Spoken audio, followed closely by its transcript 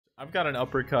I've got an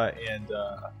uppercut and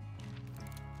a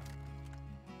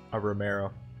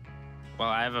Romero. Well,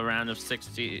 I have a round of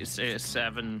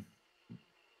 67.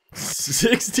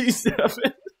 67?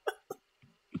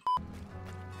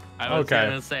 I was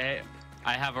gonna say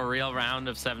I have a real round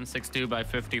of 7.62 by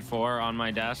 54 on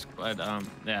my desk, but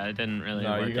yeah, it didn't really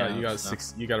work out.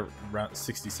 You got around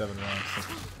 67 rounds.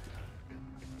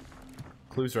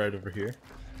 Clue's right over here.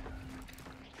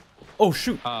 Oh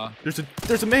shoot!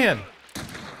 There's a man.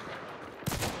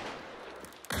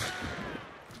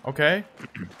 Okay.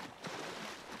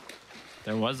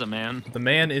 There was a man. The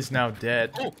man is now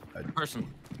dead. Oh,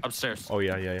 person upstairs. Oh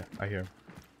yeah. I hear him.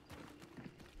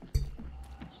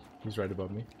 He's right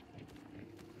above me.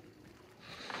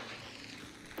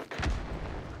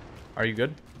 Are you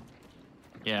good?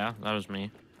 Yeah, that was me.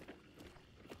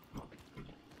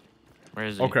 Where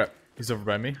is he? Oh crap. He's over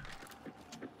by me.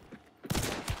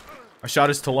 I shot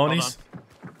his Talonis.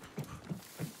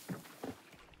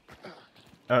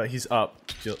 He's up.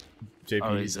 JP,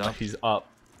 oh, he's up. He's up.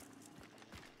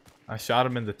 I shot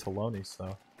him in the Talonis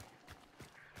though.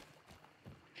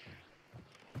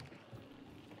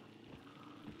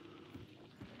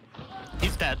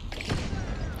 He's dead.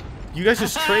 You guys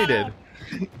just traded.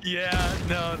 Yeah,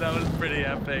 no, that was pretty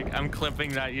epic. I'm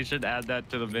clipping that. You should add that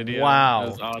to the video. Wow.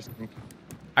 That was awesome.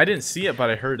 I didn't see it, but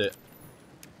I heard it.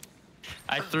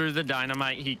 I threw the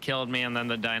dynamite, he killed me, and then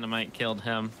the dynamite killed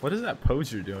him. What is that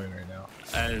pose you're doing right now?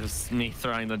 It was me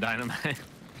throwing the dynamite.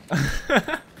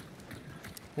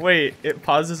 Wait, it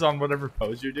pauses on whatever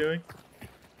pose you're doing?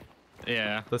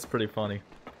 Yeah. That's pretty funny.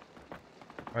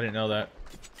 I didn't know that.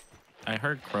 I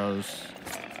heard crows.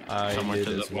 I did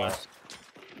to as the well. west.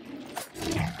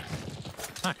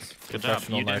 Nice. Good job.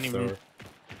 You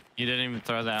didn't even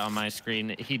throw that on my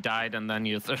screen. He died and then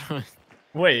you threw it.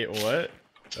 Wait, what?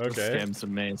 Okay. This game's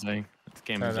amazing. This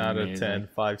game is 10 out amazing. of 10,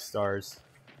 5 stars.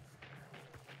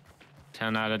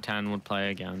 10 out of 10 would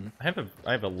play again. I have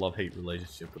a love-hate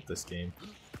relationship with this game.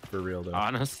 For real though.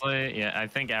 Honestly, yeah, I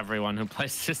think everyone who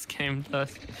plays this game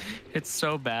does. It's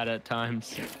so bad at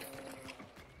times.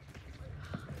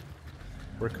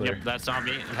 We're clear. Yep, that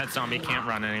zombie can't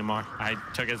run anymore. I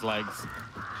took his legs.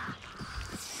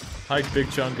 Hi, Big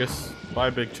Chungus. Bye,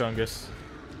 Big Chungus.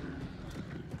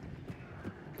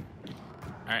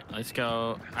 Alright, let's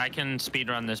go. I can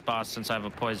speedrun this boss since I have a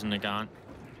poison gun.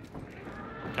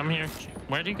 Come here.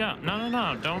 Where'd he go?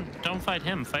 No. Don't fight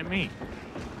him. Fight me.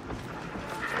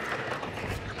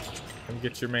 Come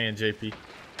get your man, JP.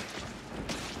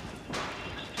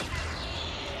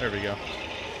 There we go.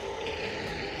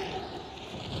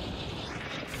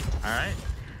 Alright.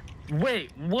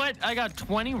 Wait, what? I got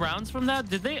 20 rounds from that?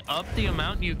 Did they up the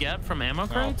amount you get from ammo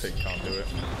crates? I'll take conduit.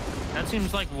 That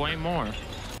seems like way more.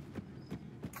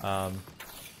 Oh.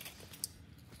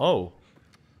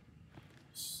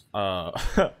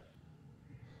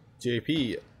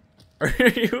 JP, are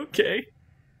you okay?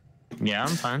 Yeah, I'm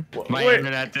fine. My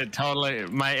internet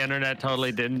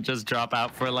totally didn't just drop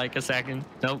out for like a second.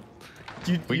 Nope.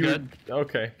 We good?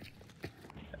 Okay.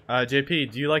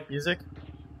 JP, do you like music?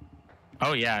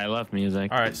 Oh yeah, I love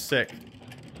music. All right, sick.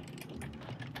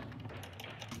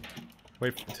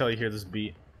 Wait until you hear this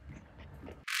beat.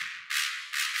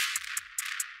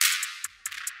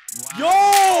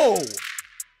 Wow. Yo!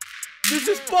 This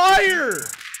is fire!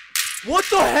 What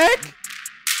the heck?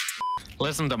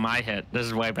 Listen to my hit. This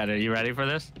is way better. You ready for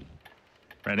this?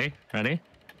 Ready? Ready?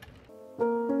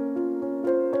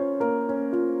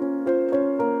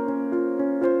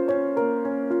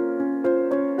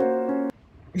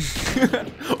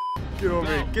 Get over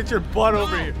here. Get your butt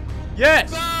over here. Yes!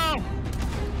 No!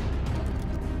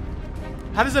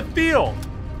 How does it feel?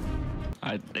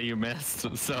 You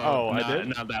missed. So I did?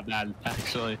 Not that bad,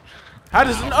 actually. How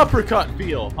does an uppercut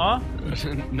feel, huh?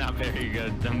 Not very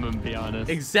good, I'm gonna be honest.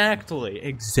 Exactly.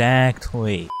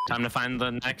 Time to find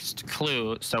the next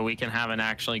clue so we can have an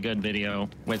actually good video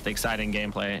with exciting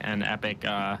gameplay and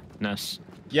epicness.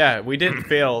 Yeah, we didn't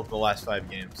fail the last 5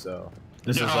 games, so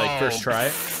this is like first try.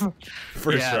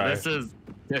 First try.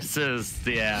 This is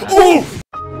yeah. Ooh!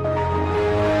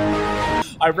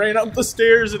 I ran up the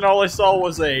stairs and all I saw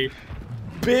was a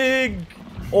big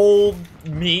old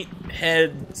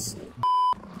meathead.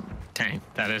 Dang,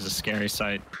 that is a scary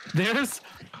sight. There's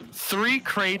 3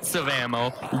 crates of ammo,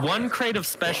 1 crate of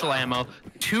special ammo,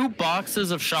 2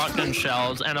 boxes of shotgun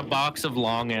shells, and a box of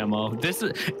long ammo.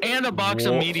 And a box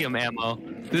of medium ammo.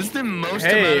 This is the most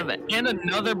amount of, and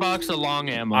another box of long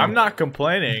ammo. I'm not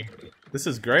complaining. This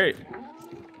is great.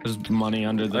 There's money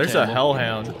under the There's table. a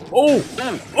hellhound. Oh!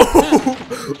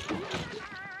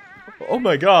 Oh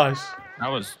my gosh. That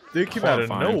was They came out of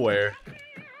nowhere.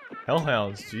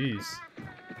 Hellhounds, jeez.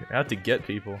 I have to get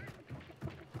people.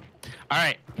 All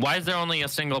right, why is there only a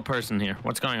single person here?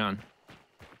 What's going on?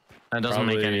 That doesn't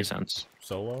make any sense.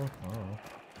 Solo?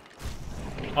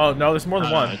 Oh no, there's more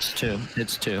than one. No, it's two.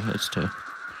 It's two. It's two.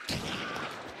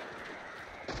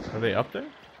 Are they up there?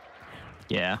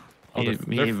 Yeah. Oh,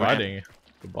 they're fighting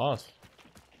the boss.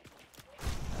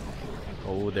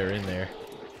 Oh, they're in there.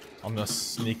 I'm gonna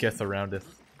sneaketh around it.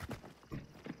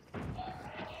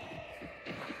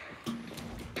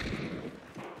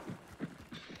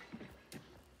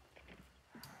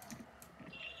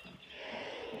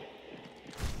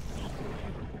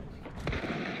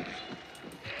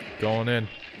 Going in.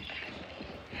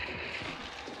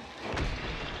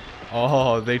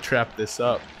 Oh, they trapped this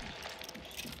up.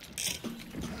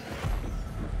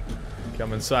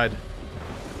 Come inside.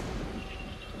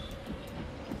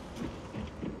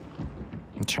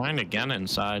 I'm trying to get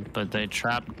inside, but they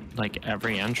trapped like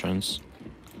every entrance.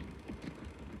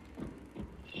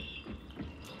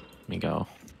 Let me go.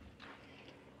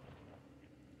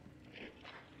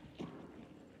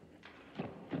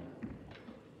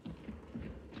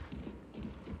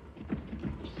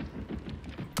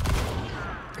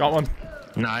 Got one.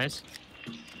 Nice.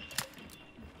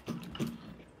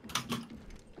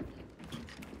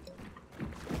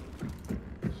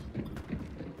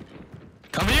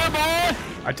 Come here, boy!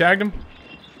 I tagged him.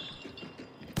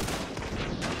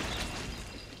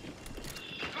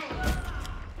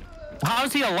 How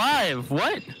is he alive?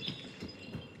 What?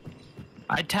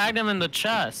 I tagged him in the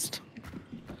chest.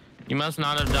 You must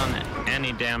not have done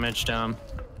any damage to him.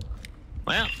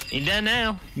 Well, he dead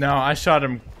now. No, I shot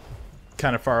him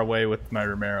kind of far away with my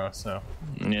Romero, so.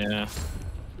 Yeah.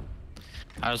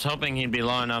 I was hoping he'd be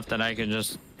low enough that I could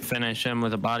just finish him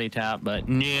with a body tap, but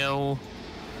no.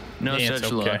 No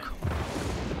such luck.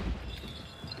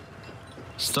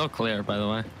 Still clear, by the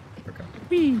way. Okay.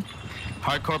 Whee.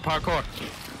 Hardcore parkour.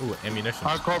 Ooh, ammunition.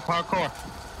 Hardcore parkour.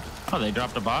 Oh, they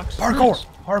dropped a box? Parkour! Nice.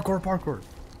 Hardcore parkour.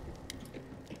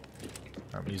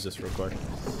 I'm gonna use this real quick.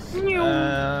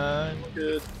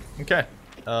 Good. Okay.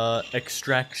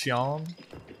 Extraction.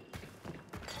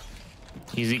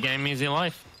 Easy game, easy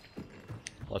life.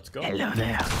 Let's go. Hello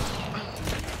there.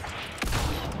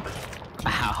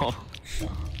 Ow.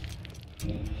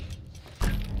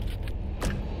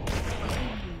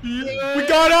 Yeah. We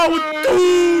got out with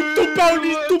two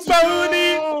bounties,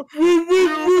 Woo, woo,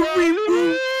 woo, woo,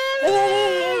 woo.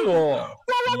 Oh.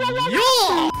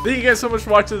 Yeah. Thank you guys so much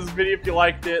for watching this video. If you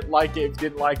liked it, like it. If you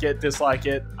didn't like it, dislike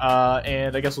it.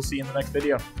 And I guess we'll see you in the next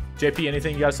video. JP,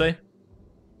 anything you gotta say?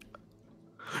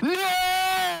 No!